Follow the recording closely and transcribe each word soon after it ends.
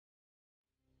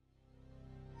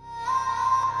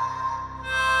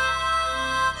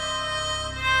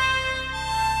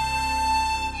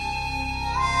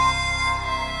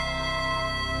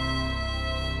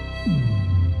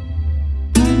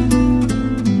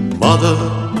Mother,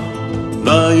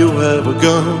 now you have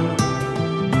gone,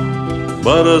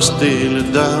 but I still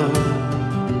lay down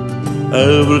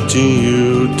everything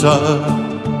you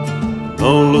taught,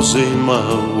 on losing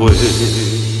my way.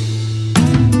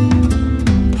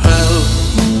 Help,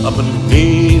 I'm in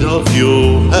need of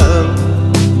your help,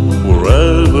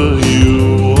 wherever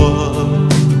you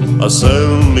are.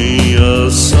 Send me a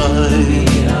sign,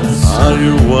 are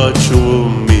you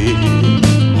watching me?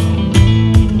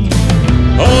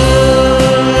 I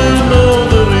know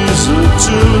there is a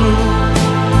truth,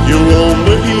 you won't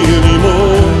be here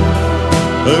anymore,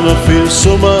 and I feel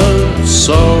so much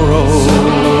sorrow.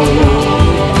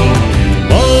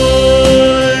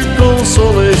 My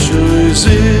consolation is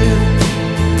in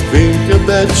thinking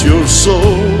that your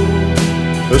soul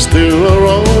is still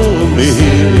around me.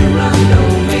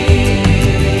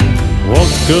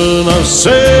 What can I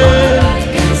say?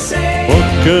 What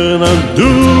can I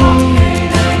do?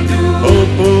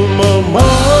 Open my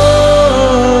mind.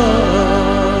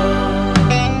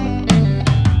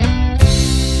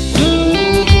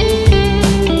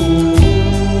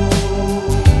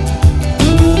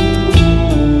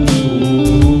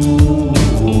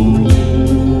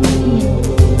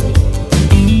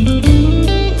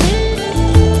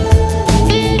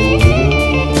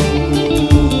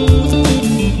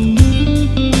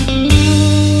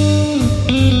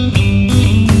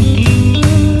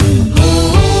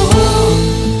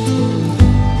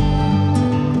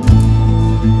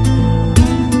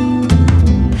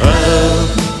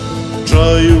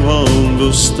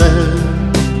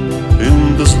 Stand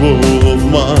in this world of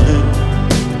mine.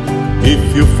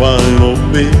 If you find no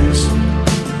peace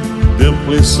deep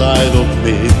inside of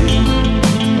me,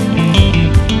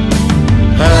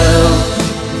 help,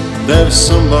 there's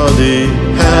somebody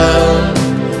help,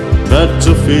 not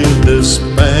to feel this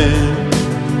pain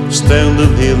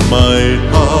standing in my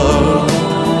heart,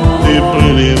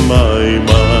 deeply in my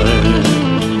mind.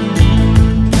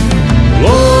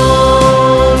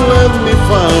 Lord, let me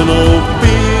find no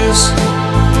peace.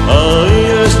 I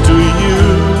ask to you,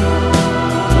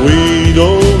 with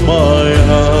all my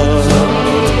heart,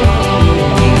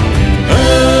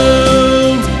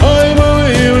 and I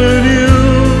believe in you,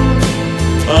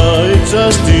 I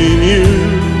trust in you.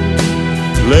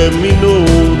 Let me know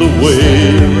the way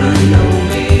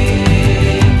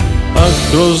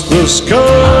across the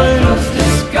sky.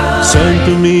 Send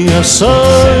to me a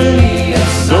sign.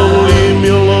 Don't